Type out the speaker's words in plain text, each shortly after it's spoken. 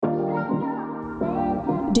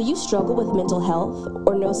Do you struggle with mental health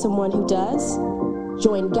or know someone who does?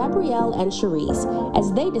 Join Gabrielle and Cherise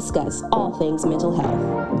as they discuss all things mental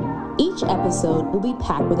health. Each episode will be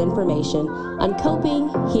packed with information on coping,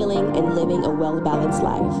 healing, and living a well-balanced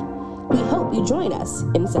life. We hope you join us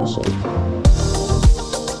in session.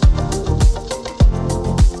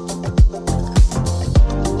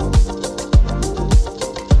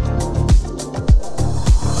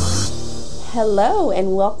 Hello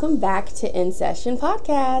and welcome back to In Session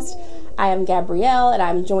Podcast. I am Gabrielle and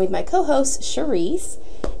I'm joined by my co-host Cherise,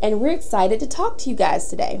 and we're excited to talk to you guys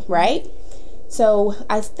today, right? So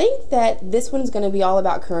I think that this one's going to be all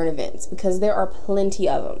about current events because there are plenty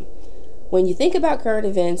of them. When you think about current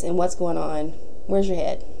events and what's going on, where's your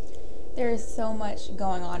head? There is so much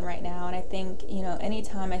going on right now, and I think,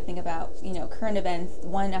 anytime I think about, current events,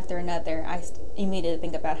 one after another, I immediately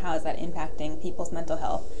think about how is that impacting people's mental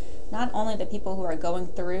health. Not only the people who are going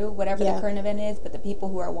through whatever the current event is, but the people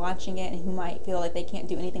who are watching it and who might feel like they can't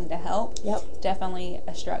do anything to help. Yep. It's definitely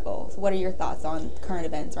a struggle. So what are your thoughts on current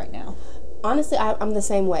events right now? Honestly, I'm the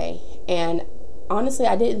same way. And honestly,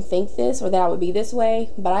 I didn't think this or that I would be this way,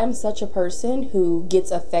 but I'm such a person who gets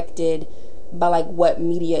affected by like what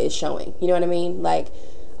media is showing. You know what I mean? Like,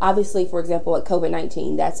 obviously, for example, like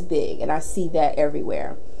COVID-19, that's big, and I see that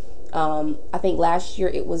everywhere. I think last year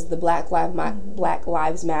it was the Black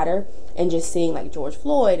Lives Matter, and just seeing like George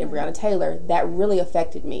Floyd and Breonna Taylor, that really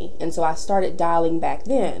affected me. And so I started dialing back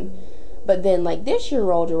then. But then like this year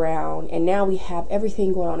rolled around, and now we have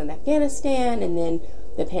everything going on in Afghanistan, and then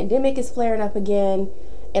the pandemic is flaring up again.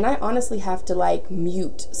 And I honestly have to like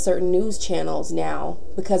mute certain news channels now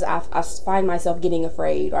because I find myself getting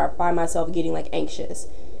afraid, or I find myself getting like anxious.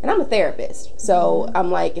 And I'm a therapist, so I'm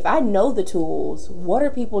like, if I know the tools, what are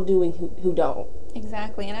people doing who don't?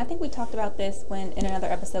 Exactly, and I think we talked about this in another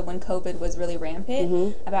episode when COVID was really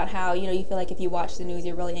rampant, about how, you feel like if you watch the news,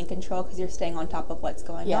 you're really in control because you're staying on top of what's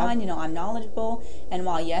going on. I'm knowledgeable, and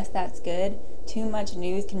while, yes, that's good, too much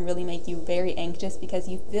news can really make you very anxious because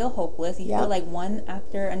you feel hopeless. You feel like one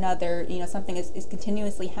after another, something is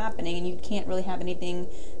continuously happening, and you can't really have anything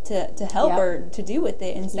to help or to do with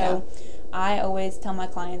it, and so... I always tell my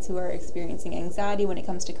clients who are experiencing anxiety when it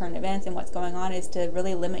comes to current events and what's going on is to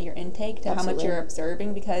really limit your intake to how much you're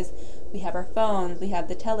observing, because we have our phones, we have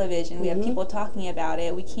the television, we have people talking about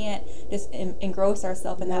it. We can't just engross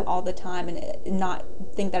ourselves in that all the time and not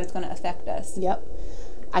think that it's going to affect us. Yep.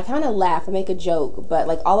 I kind of laugh and make a joke, but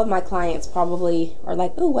like all of my clients probably are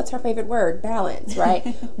like, ooh, what's her favorite word? Balance,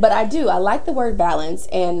 right? But I like the word balance,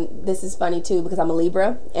 and this is funny too because I'm a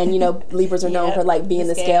Libra, and Libras are known for like being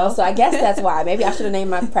the scale, so I guess that's why. Maybe I should have named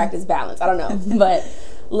my practice Balance. I don't know, but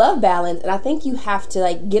love balance, and I think you have to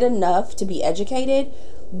like get enough to be educated,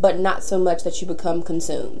 but not so much that you become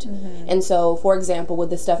consumed. And so, for example, with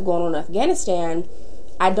the stuff going on in Afghanistan,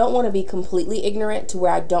 I don't want to be completely ignorant to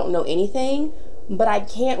where I don't know anything, but I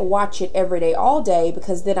can't watch it every day, all day,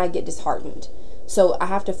 because then I get disheartened. So I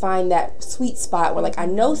have to find that sweet spot where like I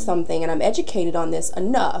know something and I'm educated on this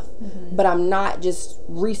enough, but I'm not just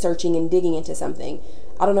researching and digging into something.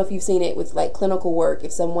 I don't know if you've seen it with like clinical work.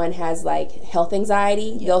 If someone has like health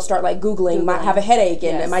anxiety, they'll start like Googling, might have a headache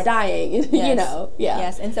and am I dying?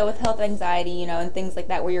 Yes, and so with health anxiety, and things like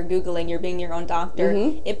that where you're Googling, you're being your own doctor,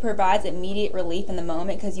 it provides immediate relief in the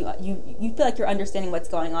moment because you feel like you're understanding what's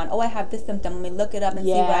going on. Oh, I have this symptom. Let me look it up and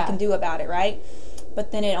see what I can do about it, right?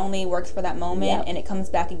 But then it only works for that moment, and it comes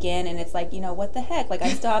back again, and it's like, what the heck? Like, I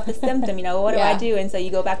still have the symptom, what do I do? And so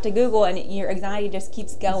you go back to Google, and your anxiety just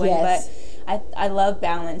keeps going. But I love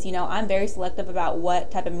balance. I'm very selective about what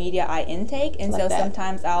type of media I intake, and so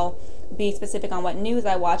sometimes I'll be specific on what news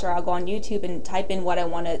I watch, or I'll go on YouTube and type in what I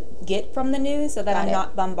want to get from the news so that I'm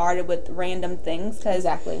not bombarded with random things. Because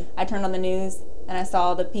I turned on the news and I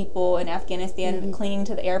saw the people in Afghanistan clinging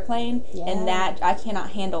to the airplane, and that I cannot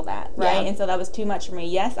handle that, right? And so that was too much for me.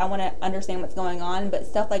 Yes, I want to understand what's going on, but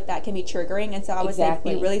stuff like that can be triggering, and so I would say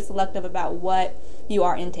be really selective about what you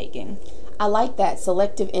are intaking. I like that,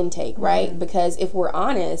 selective intake, right? Because if we're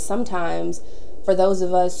honest, sometimes for those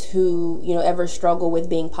of us who, ever struggle with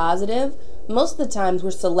being positive, most of the times we're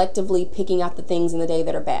selectively picking out the things in the day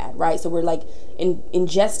that are bad, right? So we're like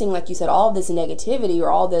ingesting, like you said, all this negativity or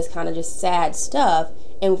all this kind of just sad stuff,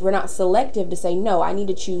 and we're not selective to say, no, I need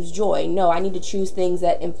to choose joy. No, I need to choose things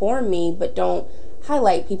that inform me, but don't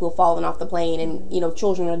highlight people falling off the plane and,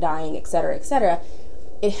 children are dying, et cetera, et cetera.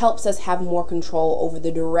 It helps us have more control over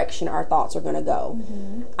the direction our thoughts are going to go.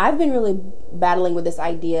 I've been really battling with this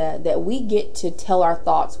idea that we get to tell our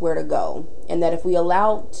thoughts where to go, and that if we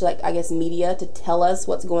allow media to tell us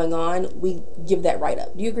what's going on, we give that right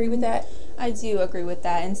up. Do you agree with that? I do agree with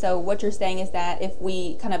that. And so what you're saying is that if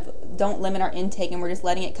we kind of don't limit our intake and we're just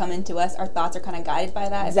letting it come into us, our thoughts are kind of guided by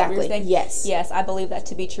that. Is that what you're saying? Yes. Yes, I believe that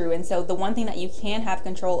to be true. And so the one thing that you can have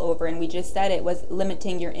control over, and we just said it, was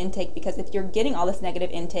limiting your intake, because if you're getting all this negative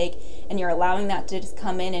intake and you're allowing that to just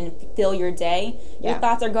come in and fill your day, your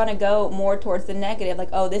thoughts are going to go more towards the negative, like,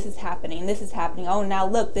 oh, this is happening, oh, now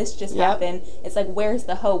look, this just happened. It's like, where's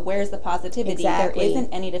the hope, where's the positivity? Exactly. There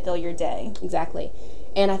isn't any to fill your day. Exactly.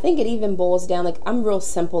 And I think it even boils down, like, I'm real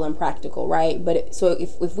simple and practical, right? But so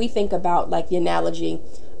if we think about, like, the analogy,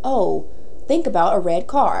 think about a red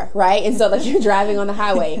car, right? And so, like, you're driving on the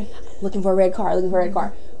highway, looking for a red car.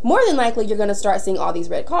 More than likely, you're going to start seeing all these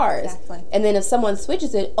red cars. Exactly. And then if someone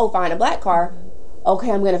switches it, find a black car.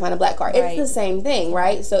 Okay, I'm going to find a black car. Right. It's the same thing,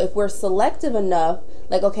 right? So if we're selective enough,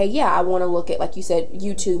 like, okay, yeah, I want to look at, like you said,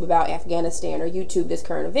 YouTube about Afghanistan or YouTube this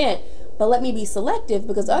current event, but let me be selective,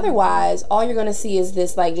 because otherwise all you're going to see is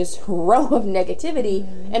this, like, just row of negativity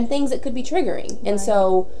and things that could be triggering. And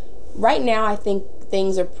so right now I think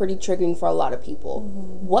things are pretty triggering for a lot of people.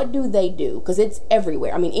 What do they do? Because it's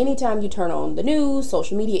everywhere. I mean, anytime you turn on the news,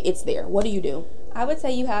 social media, it's there. What do you do? I would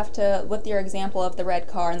say you have to, with your example of the red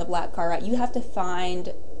car and the black car, right, you have to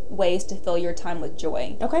find ways to fill your time with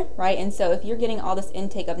joy. Okay. Right? And so if you're getting all this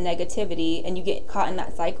intake of negativity and you get caught in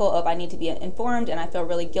that cycle of, I need to be informed and I feel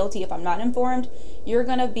really guilty if I'm not informed, you're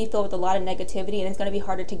going to be filled with a lot of negativity, and it's going to be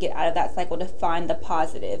harder to get out of that cycle to find the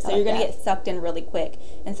positive. So you're going to get sucked in really quick.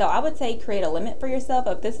 And so I would say create a limit for yourself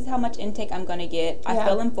of, this is how much intake I'm going to get. I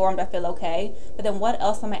feel informed. I feel okay. But then what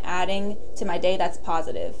else am I adding to my day that's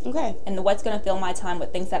positive? Okay. And what's going to fill my time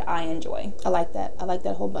with things that I enjoy? I like that. I like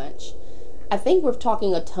that whole bunch. I think we're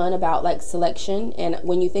talking a ton about, like, selection, and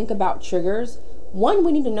when you think about triggers, one,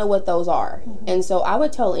 we need to know what those are. And so I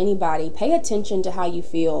would tell anybody, pay attention to how you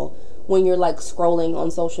feel when you're, like, scrolling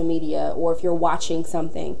on social media, or if you're watching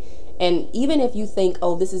something. And even if you think,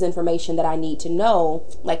 this is information that I need to know,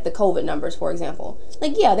 like the COVID numbers, for example,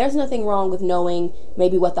 like, yeah, there's nothing wrong with knowing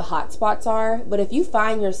maybe what the hot spots are. But if you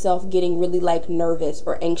find yourself getting really, like, nervous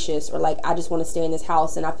or anxious, or like, I just want to stay in this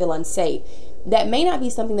house and I feel unsafe, that may not be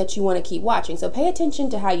something that you want to keep watching. So pay attention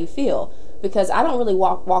to how you feel, because I don't really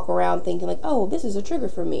walk around thinking like, this is a trigger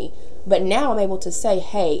for me. But now I'm able to say,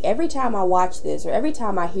 hey, every time I watch this or every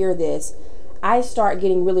time I hear this, I start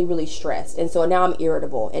getting really, really stressed. And so now I'm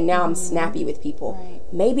irritable, and now I'm snappy with people. Right.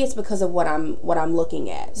 Maybe it's because of what I'm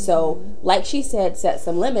looking at. So like she said, set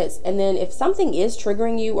some limits. And then if something is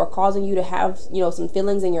triggering you or causing you to have, some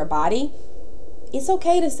feelings in your body, it's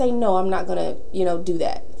okay to say, no, I'm not going to, do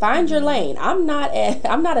that. Find your lane. I'm not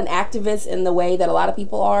an activist in the way that a lot of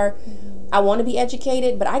people are. I want to be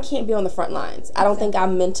educated, but I can't be on the front lines. I don't think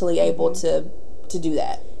I'm mentally able to do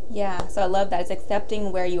that. Yeah, so I love that. It's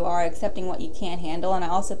accepting where you are, accepting what you can't handle. And I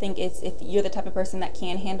also think it's, if you're the type of person that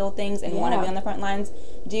can handle things and want to be on the front lines,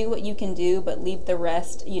 do what you can do, but leave the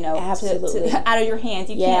rest, Absolutely. out of your hands.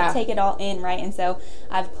 You can't take it all in, right? And so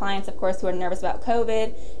I have clients, of course, who are nervous about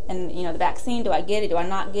COVID and, the vaccine. Do I get it? Do I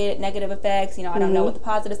not get it? Negative effects. I don't know what the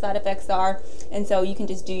positive side effects are. And so you can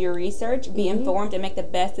just do your research, be informed, and make the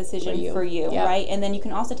best decision for you, right? And then you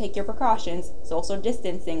can also take your precautions, social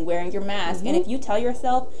distancing, wearing your mask. And if you tell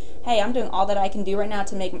yourself, hey, I'm doing all that I can do right now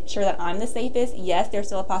to make sure that I'm the safest. Yes, there's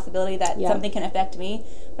still a possibility that something can affect me,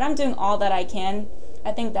 but I'm doing all that I can.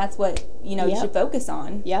 I think that's what, you should focus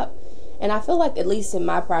on. Yep. And I feel like, at least in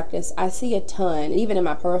my practice, I see a ton, even in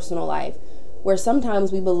my personal life, where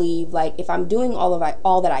sometimes we believe, like, if I'm doing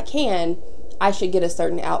all that I can, I should get a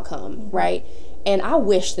certain outcome, right? And I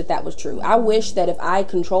wish that was true. I wish that if I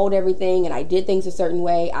controlled everything and I did things a certain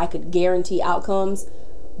way, I could guarantee outcomes.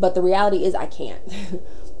 But the reality is I can't.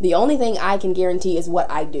 The only thing I can guarantee is what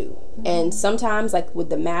I do. And sometimes, like with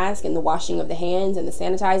the mask and the washing of the hands and the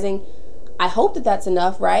sanitizing, I hope that's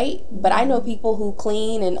enough, right? But I know people who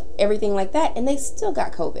clean and everything like that, and they still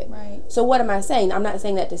got COVID. Right. So what am I saying? I'm not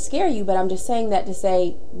saying that to scare you, but I'm just saying that to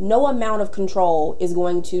say no amount of control is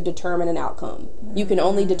going to determine an outcome. You can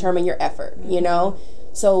only determine your effort,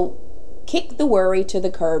 So kick the worry to the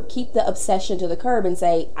curb, keep the obsession to the curb, and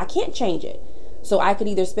say, I can't change it. So I could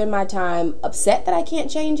either spend my time upset that I can't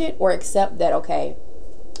change it, or accept that, okay,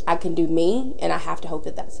 I can do me, and I have to hope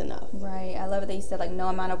that that's enough. Right. I love it that you said, like, no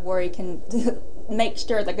amount of worry can make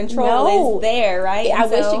sure the control is there, right? I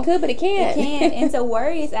wish it could, but it can't. It can't. And so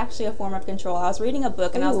worry is actually a form of control. I was reading a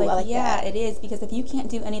book and I was like yeah, it is, because if you can't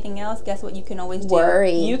do anything else, guess what you can always do?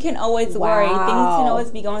 Worry. You can always worry. Things can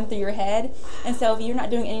always be going through your head. And so if you're not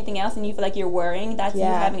doing anything else and you feel like you're worrying, that's you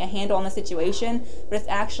having a handle on the situation, but it's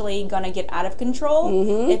actually going to get out of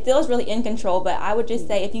control. It feels really in control, but I would just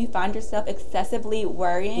say if you find yourself excessively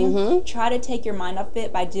worrying, try to take your mind off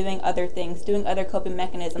it by doing other things, doing other coping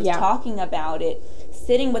mechanisms, talking about it,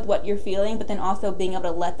 sitting with what you're feeling, but then also being able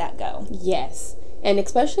to let that go. Yes. And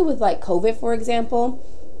especially with like COVID, for example,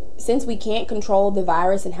 since we can't control the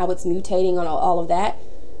virus and how it's mutating on all of that,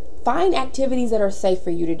 find activities that are safe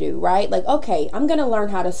for you to do, right? Like, okay, I'm going to learn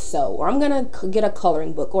how to sew, or I'm going to get a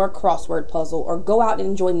coloring book or a crossword puzzle, or go out and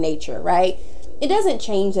enjoy nature, right? It doesn't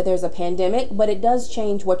change that there's a pandemic, but it does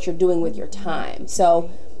change what you're doing with your time.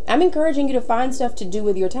 So I'm encouraging you to find stuff to do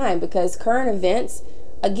with your time, because current events,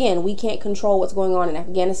 again, we can't control what's going on in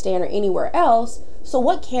Afghanistan or anywhere else. So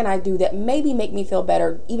what can I do that maybe make me feel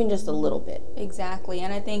better, even just a little bit? Exactly.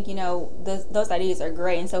 And I think, those ideas are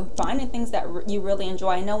great. And so finding things that you really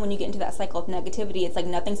enjoy. I know when you get into that cycle of negativity, it's like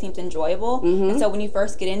nothing seems enjoyable. And so when you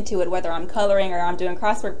first get into it, whether I'm coloring or I'm doing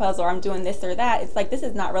crossword puzzle or I'm doing this or that, it's like, this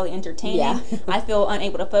is not really entertaining. I feel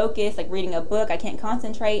unable to focus, like reading a book, I can't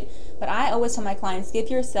concentrate. But I always tell my clients, give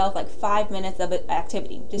yourself like 5 minutes of an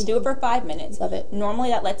activity. Just do it for 5 minutes. Love it. Normally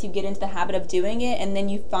that lets you get into the habit of doing it, and then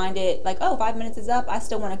you find it like, 5 minutes is up, I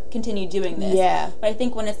still want to continue doing this. But I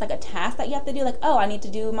think when it's like a task that you have to do, like, I need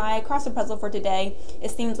to do my crossword puzzle for today,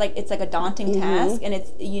 it seems like it's like a daunting task, and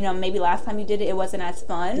it's, maybe last time you did it, it wasn't as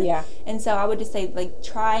fun. And so I would just say, like,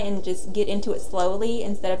 try and just get into it slowly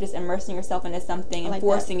instead of just immersing yourself into something and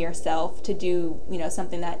forcing yourself to do,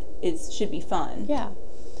 something that should be fun.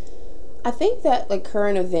 I think that like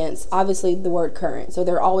current events, obviously the word current, so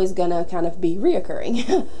they're always gonna kind of be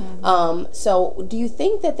reoccurring. So do you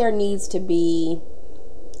think that there needs to be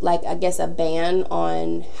like, I guess, a ban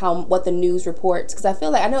on what the news reports? Because I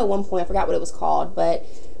feel like, I know at one point, I forgot what it was called, but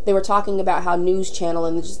they were talking about how news channel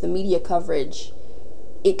and just the media coverage,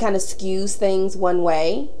 it kind of skews things one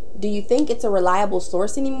way. Do you think it's a reliable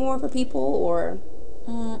source anymore for people, or?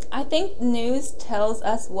 I think news tells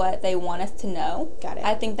us what they want us to know. Got it.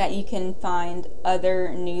 I think that you can find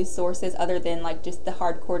other news sources other than like just the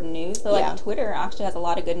hardcore news. So like Twitter actually has a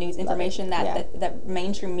lot of good news information that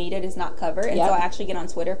mainstream media does not cover. And so I actually get on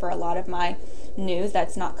Twitter for a lot of my news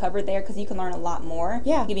that's not covered there, because you can learn a lot more.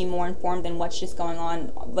 You can be more informed than what's just going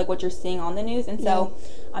on, like what you're seeing on the news. And so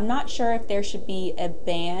I'm not sure if there should be a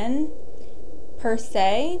ban per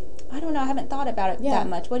se. I don't know. I haven't thought about it that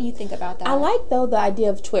much. What do you think about that? I like, though, the idea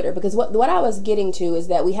of Twitter, because what I was getting to is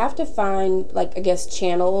that we have to find, like, I guess,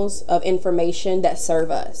 channels of information that serve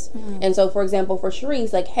us. And so, for example, for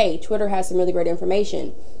Sharice, like, hey, Twitter has some really great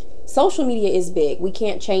information. Social media is big. We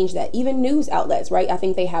can't change that. Even news outlets, right? I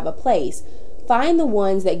think they have a place. Find the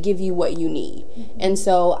ones that give you what you need. And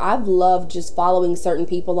so I've loved just following certain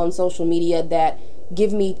people on social media that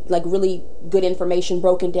give me like really good information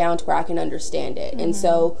broken down to where I can understand it. And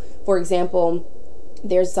so, for example,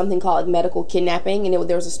 there's something called medical kidnapping, and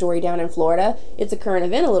there was a story down in Florida. It's a current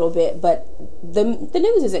event a little bit, but the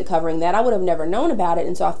news isn't covering that. I would have never known about it.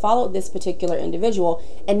 And so I followed this particular individual,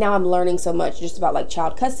 and now I'm learning so much just about like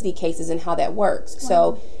child custody cases and how that works.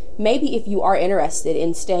 So maybe if you are interested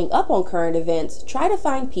in staying up on current events, try to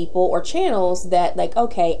find people or channels that, like,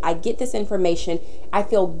 okay, I get this information, I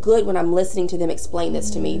feel good when I'm listening to them explain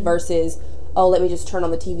this to me, versus, oh, let me just turn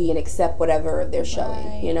on the TV and accept whatever they're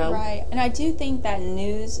showing, Right. And I do think that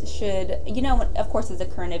news should, of course, as a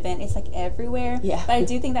current event, it's like everywhere. But I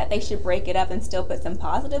do think that they should break it up and still put some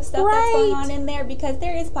positive stuff that's going on in there, because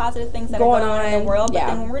there is positive things that are going on in the world. But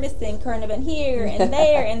then when we're just saying current event here and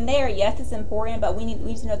there and there, yes, it's important, but we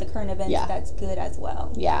need to know the current events that's good as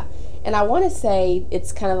well. And I want to say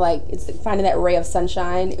it's kind of like it's finding that ray of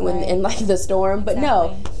sunshine in like the storm, but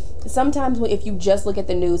no. Sometimes if you just look at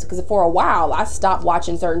the news, because for a while I stopped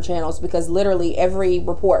watching certain channels because literally every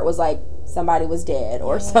report was like somebody was dead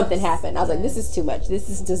or something happened. I was like, this is too much.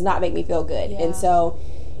 Does not make me feel good. And so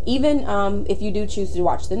even if you do choose to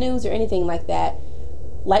watch the news or anything like that,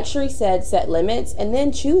 like Sheree said, set limits and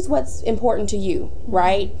then choose what's important to you,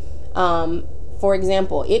 right? For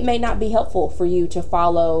example, it may not be helpful for you to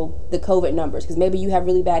follow the COVID numbers because maybe you have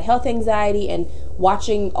really bad health anxiety and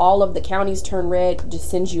watching all of the counties turn red just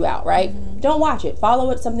sends you out, right? Don't watch it.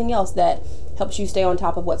 Follow something else that helps you stay on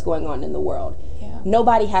top of what's going on in the world.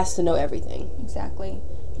 Nobody has to know everything. Exactly.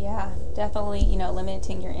 Yeah, definitely,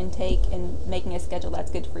 limiting your intake and making a schedule that's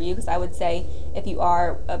good for you. Because I would say if you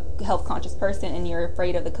are a health conscious person and you're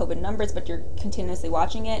afraid of the COVID numbers, but you're continuously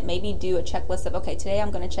watching it, maybe do a checklist of, okay, today I'm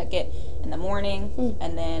going to check it in the morning,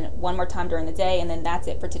 and then one more time during the day, and then that's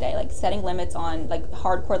it for today. Like setting limits on, like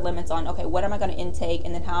hardcore limits on, okay, what am I going to intake,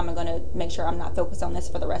 and then how am I going to make sure I'm not focused on this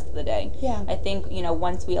for the rest of the day. Yeah. I think,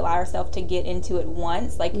 once we allow ourselves to get into it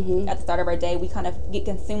once, like at the start of our day, we kind of get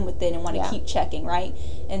consumed with it and want to keep checking, right?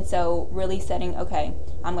 And so really setting, okay,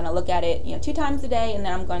 I'm going to look at it, 2 times a day, and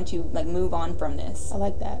then I'm going to like move on from this. I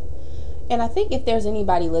like that. And I think if there's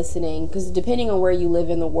anybody listening, because depending on where you live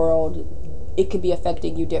in the world, it could be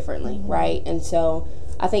affecting you differently, right? And so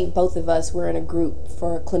I think both of us were in a group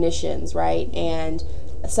for clinicians, right? And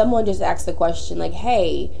someone just asked the question, like,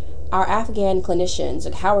 hey, our Afghan clinicians,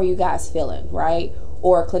 like, how are you guys feeling, right?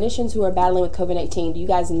 Or clinicians who are battling with COVID-19, do you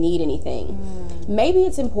guys need anything? Maybe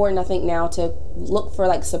it's important, I think, now to look for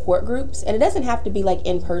like support groups. And it doesn't have to be like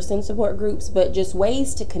in-person support groups, but just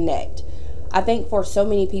ways to connect. I think for so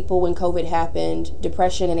many people when COVID happened,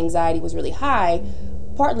 depression and anxiety was really high,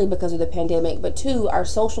 partly because of the pandemic, but 2, our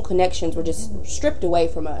social connections were just stripped away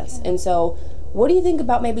from us. And so what do you think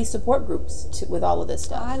about maybe support groups with all of this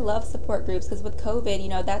stuff? I love support groups because with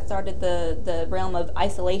COVID, that started the realm of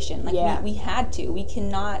isolation. Like we had to. We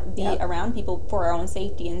cannot be around people for our own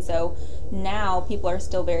safety. And so now people are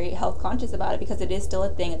still very health conscious about it because it is still a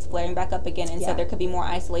thing. It's flaring back up again. And so there could be more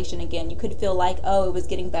isolation again. You could feel like, oh, it was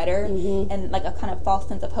getting better and like a kind of false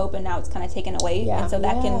sense of hope, and now it's kind of taken away. And so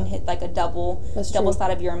that can hit like a double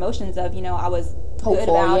side of your emotions of, I was hopeful, good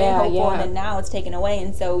about it, hopeful, and then now it's taken away.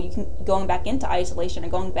 And so you can, going back into isolation or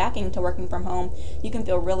going back into working from home, you can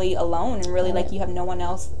feel really alone and really like you have no one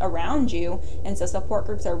else around you. And so support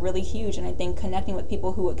groups are really huge, and I think connecting with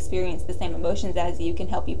people who experience the same emotions as you can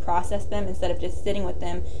help you process them instead of just sitting with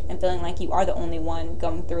them and feeling like you are the only one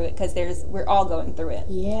going through it, because we're all going through it.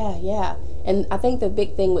 Yeah. And I think the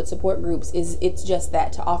big thing with support groups is it's just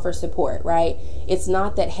that, to offer support, right? It's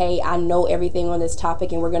not that, hey, I know everything on this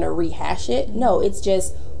topic and we're going to rehash it. No, it's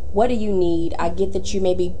just, what do you need? I get that you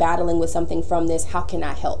may be battling with something from this. How can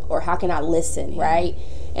I help? Or how can I listen, right?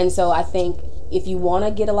 And so I think if you want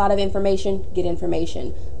to get a lot of information, get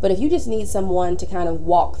information. But if you just need someone to kind of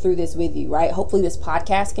walk through this with you, right? Hopefully this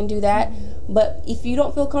podcast can do that. But if you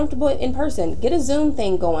don't feel comfortable in person, get a Zoom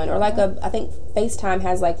thing going, or like I think FaceTime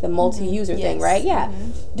has like the multi-user thing, right?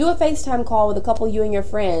 Do a FaceTime call with a couple of you and your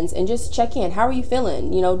friends and just check in. How are you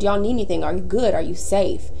feeling? Do y'all need anything? Are you good? Are you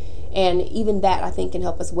safe? And even that, I think, can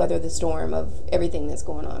help us weather the storm of everything that's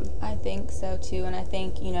going on. I think so too. And I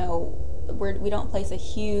think, we don't place a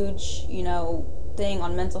huge, thing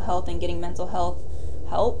on mental health and getting mental health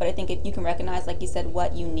help, but I think if you can recognize, like you said,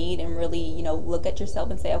 what you need and really, look at yourself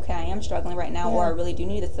and say, okay, I am struggling right now, or I really do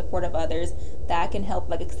need the support of others, that can help.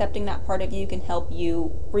 Like accepting that part of you can help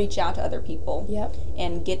you reach out to other people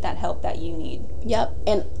and get that help that you need.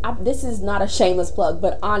 And this is not a shameless plug,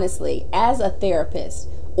 but honestly, as a therapist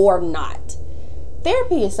or not,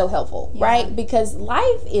 therapy is so helpful, right? Because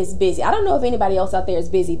life is busy. I don't know if anybody else out there is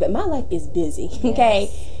busy, but my life is busy, okay?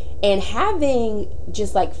 And having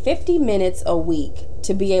just like 50 minutes a week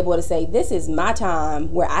to be able to say, this is my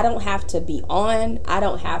time where I don't have to be on, I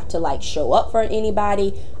don't have to like show up for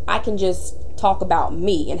anybody, I can just talk about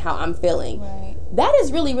me and how I'm feeling. That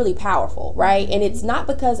is really, really powerful, right? And it's not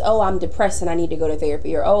because, oh, I'm depressed and I need to go to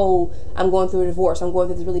therapy, or, oh, I'm going through a divorce, I'm going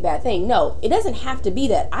through this really bad thing. No, it doesn't have to be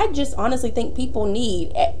that. I just honestly think people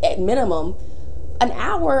need, at minimum, an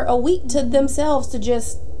hour a week to themselves to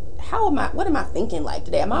just, what am I thinking like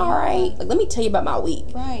today? Am I all right? Like, let me tell you about my week.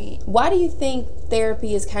 Why do you think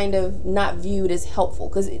therapy is kind of not viewed as helpful?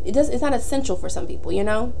 Because it's not essential for some people,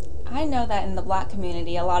 I know that in the Black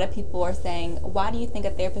community, a lot of people are saying, why do you think a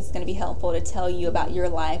therapist is going to be helpful to tell you about your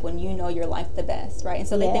life when you know your life the best, right? And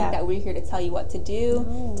so they think that we're here to tell you what to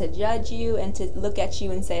do, to judge you, and to look at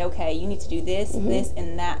you and say, okay, you need to do this, this,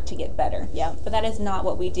 and that to get better. But that is not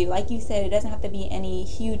what we do. Like you said, it doesn't have to be any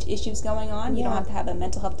huge issues going on. You don't have to have a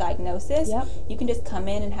mental health diagnosis. You can just come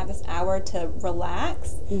in and have this hour to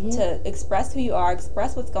relax, to express who you are,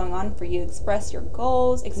 express what's going on for you, express your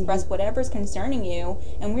goals, express whatever's concerning you,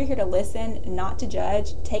 and we're here to listen, not to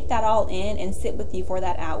judge. Take that all in and sit with you for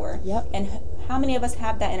that hour. And how many of us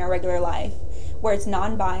have that in our regular life, where it's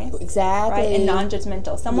non-biased, right, and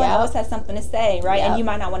non-judgmental? Someone else has something to say, right, and you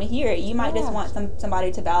might not want to hear it. You might just want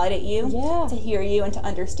somebody to validate you, to hear you, and to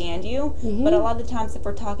understand you. But a lot of the times, if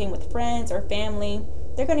we're talking with friends or family,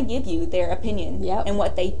 they're going to give you their opinion and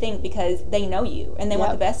what they think, because they know you and they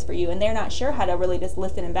want the best for you, and they're not sure how to really just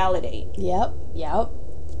listen and validate.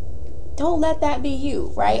 Don't let that be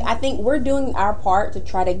you, right? I think we're doing our part to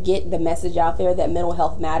try to get the message out there that mental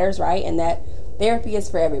health matters, right? And that therapy is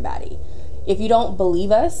for everybody. If you don't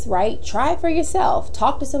believe us, right, try it for yourself.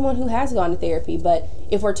 Talk to someone who has gone to therapy. But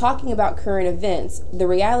if we're talking about current events, the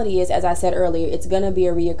reality is, as I said earlier, it's going to be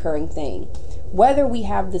a reoccurring thing. Whether we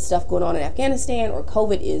have the stuff going on in Afghanistan or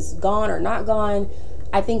COVID is gone or not gone,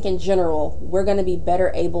 I think in general, we're going to be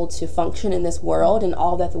better able to function in this world and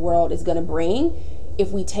all that the world is going to bring if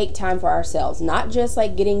we take time for ourselves. Not just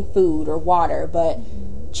like getting food or water, but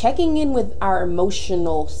checking in with our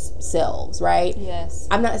emotional selves, right? Yes.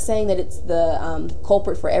 I'm not saying that it's the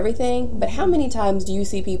culprit for everything, but how many times do you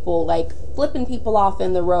see people like flipping people off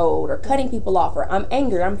in the road or cutting people off, or I'm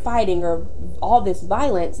angry, I'm fighting, or all this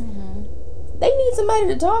violence? They need somebody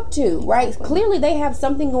to talk to, right? Exactly. Clearly they have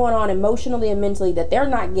something going on emotionally and mentally that they're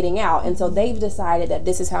not getting out, and so they've decided that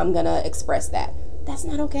this is how I'm going to express that. That's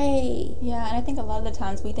not okay. Yeah, and I think a lot of the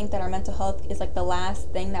times we think that our mental health is like the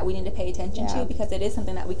last thing that we need to pay attention to, because it is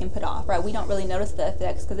something that we can put off, right? We don't really notice the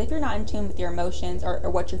effects, because if you're not in tune with your emotions or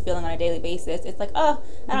what you're feeling on a daily basis, it's like, oh,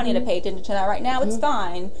 I don't need to pay attention to that right now. It's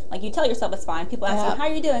fine. Like, you tell yourself it's fine. People ask you, how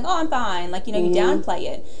are you doing? Oh, I'm fine. Like, you know, you downplay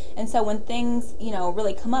it. And so when things, you know,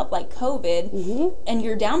 really come up like COVID and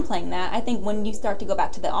you're downplaying that, I think when you start to go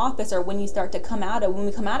back to the office, or when you start to come out of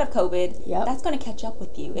COVID, that's going to catch up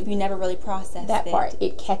with you if you never really process that part.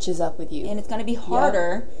 It catches up with you, and it's going to be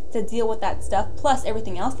harder to deal with that stuff, plus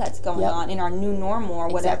everything else that's going on in our new normal or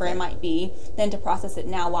whatever it might be, than to process it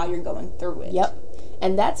now while you're going through it.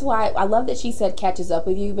 And that's why I love that she said catches up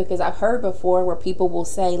with you, because I've heard before where people will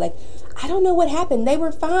say, like, I don't know what happened, they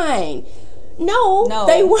were fine. No,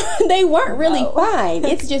 they weren't really fine.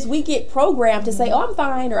 It's just we get programmed to say, oh, I'm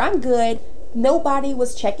fine, or I'm good. Nobody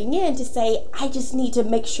was checking in to say, I just need to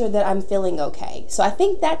make sure that I'm feeling okay. So I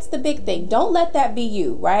think that's the big thing. Don't let that be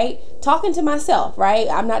you, right? Talking to myself, right?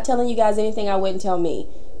 I'm not telling you guys anything I wouldn't tell me.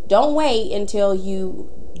 Don't wait until you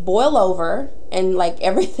boil over and like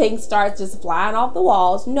everything starts just flying off the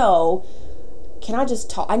walls. No. Can I just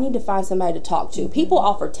talk? I need to find somebody to talk to. People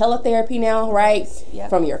offer teletherapy now, right?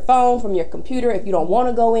 From your phone, from your computer, if you don't want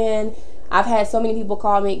to go in. I've had so many people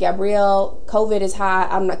call me, Gabrielle, COVID is high,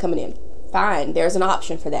 I'm not coming in. Fine, there's an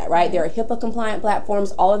option for that, right? There are HIPAA compliant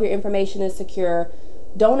platforms. All of your information is secure.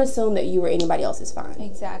 Don't assume that you or anybody else is fine.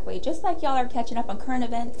 Exactly. Just like y'all are catching up on current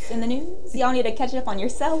events in the news, y'all need to catch up on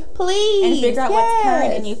yourself. Please. And figure out what's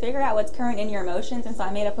current, and you figure out what's current in your emotions. And so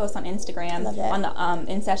I made a post on Instagram, on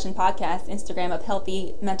the In Session podcast Instagram, of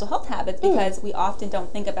healthy mental health habits, because we often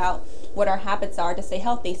don't think about what our habits are to stay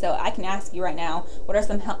healthy. So I can ask you right now, what are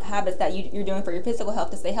some habits that you're doing for your physical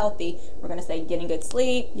health to stay healthy? We're going to say getting good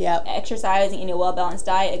sleep, exercising, eating a well-balanced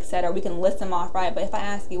diet, etc. We can list them off, right? But if I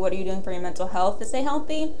ask you, what are you doing for your mental health to stay healthy?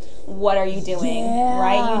 What are you doing?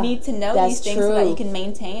 Right? You need to know these things so that you can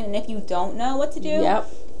maintain. And if you don't know what to do,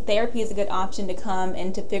 therapy is a good option to come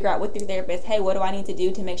and to figure out with your therapist, hey, what do I need to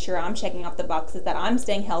do to make sure I'm checking off the boxes, that I'm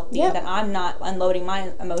staying healthy, and that I'm not unloading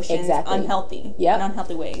my emotions unhealthy in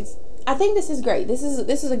unhealthy ways. I think this is great. This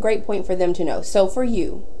is a great point for them to know. So for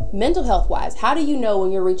you, mental health wise, how do you know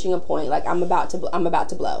when you're reaching a point like I'm about to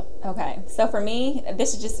blow? Okay, so for me,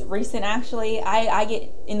 this is just recent actually. I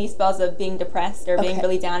get in these spells of being depressed or being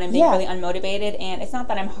really down and being really unmotivated, and it's not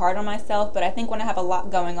that I'm hard on myself, but I think when I have a lot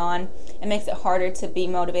going on, it makes it harder to be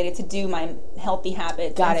motivated to do my healthy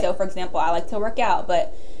habits. So for example, I like to work out,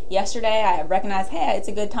 but yesterday I recognized, hey, it's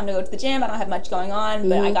a good time to go to the gym. I don't have much going on,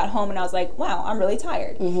 but I got home and I was like, wow, I'm really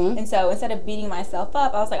tired. And so instead of beating myself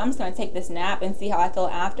up, I was like, I'm just going to take this nap and see how I feel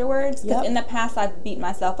afterwards. Because in the past, I've beat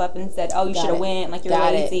myself up and said, oh, you should have went, like you're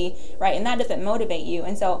lazy, right? And that doesn't motivate you.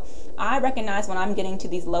 And so I recognize when I'm getting to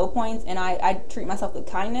these low points, and I treat myself with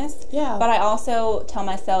kindness. But I also tell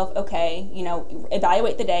myself, okay, you know,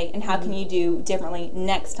 evaluate the day and how can you do differently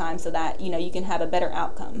next time so that, you know, you can have a better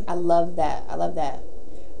outcome. I love that.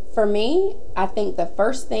 For me, I think the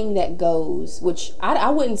first thing that goes, which I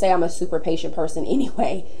wouldn't say I'm a super patient person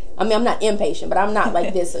anyway. I mean, I'm not impatient, but I'm not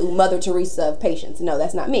like this Mother Teresa of patience. No,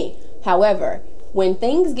 that's not me. However, when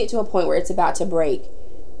things get to a point where it's about to break,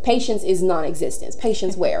 patience is non-existent.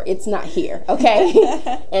 Patience where? It's not here,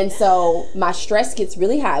 okay? And so my stress gets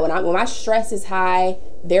really high. When my stress is high,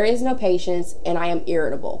 there is no patience, and I am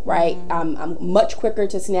irritable, right? I'm much quicker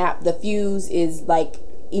to snap. The fuse is like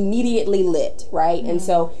immediately lit, right? And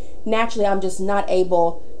so naturally I'm just not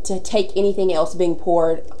able to take anything else being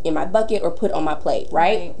poured in my bucket or put on my plate,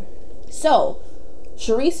 right? So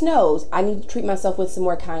Sharice knows I need to treat myself with some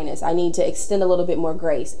more kindness. I need to extend a little bit more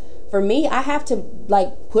grace. For me, I have to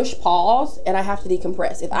like push pause, and I have to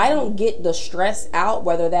decompress. If I don't get the stress out,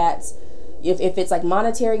 whether that's if it's like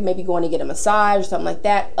monetary, maybe going to get a massage or something like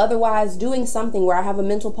that. Otherwise, doing something where I have a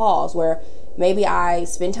mental pause, where Maybe I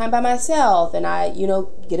spend time by myself and I,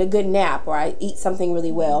 get a good nap, or I eat something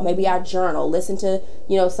really well. Maybe I journal, listen to,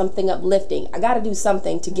 something uplifting. I got to do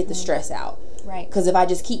something to get the stress out. Right. Because if I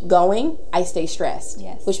just keep going, I stay stressed.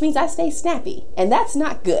 Yes. Which means I stay snappy. And that's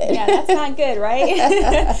not good. Yeah, that's not good, right?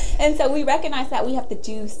 And so we recognize that we have to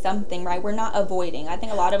do something, right? We're not avoiding. I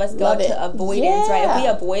think a lot of us go to avoidance, right? If we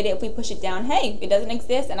avoid it, if we push it down, hey, it doesn't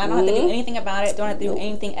exist and I don't have to do anything about it, don't have to do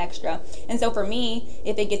anything extra. And so for me,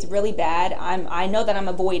 if it gets really bad, I know that I'm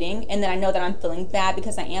avoiding, and then I know that I'm feeling bad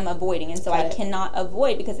because I am avoiding. And so I cannot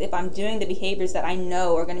avoid, because if I'm doing the behaviors that I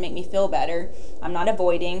know are going to make me feel better, I'm not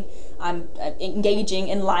avoiding, I'm engaging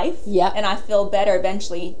in life, and I feel better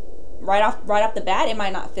eventually. Right off the bat, it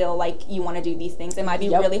might not feel like you want to do these things. It might be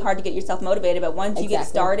really hard to get yourself motivated, but once you get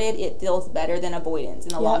started, it feels better than avoidance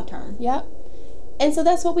in the long term. Yep. And so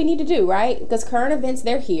that's what we need to do, right? Because current events,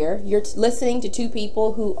 they're here. You're listening to two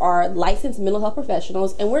people who are licensed mental health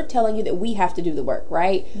professionals, and we're telling you that we have to do the work,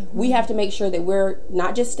 right? Mm-hmm. We have to make sure that we're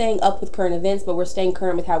not just staying up with current events, but we're staying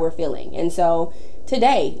current with how we're feeling. And so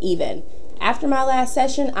today, even after my last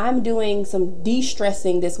session, I'm doing some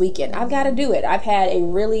de-stressing this weekend. I've got to do it. I've had a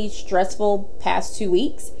really stressful past 2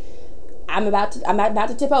 weeks. I'm about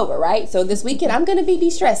to tip over, right? So this weekend I'm going to be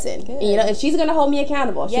de-stressing. And she's going to hold me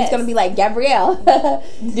accountable. She's going to be like, Gabrielle,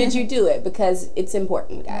 did you do it? Because it's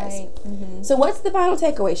important, guys. Right. Mm-hmm. So what's the final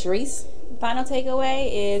takeaway, Sharice? Final takeaway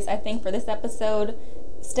is, I think for this episode,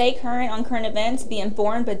 stay current on current events, be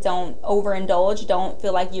informed, but don't overindulge. Don't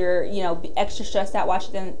feel like you're, extra stressed out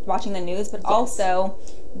watching the news, but also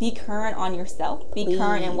be current on yourself. Be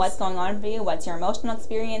current in what's going on for you. What's your emotional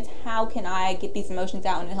experience? How can I get these emotions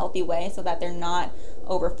out in a healthy way so that they're not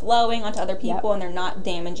overflowing onto other people and they're not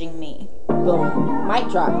damaging me? Boom. Mic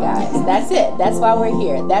drop, guys. That's it. That's why we're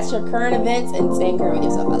here. That's your current events and staying current with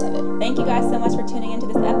yourself. I love it. Thank you guys so much for tuning into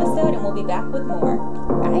this episode, and we'll be back with more.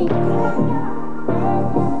 Bye.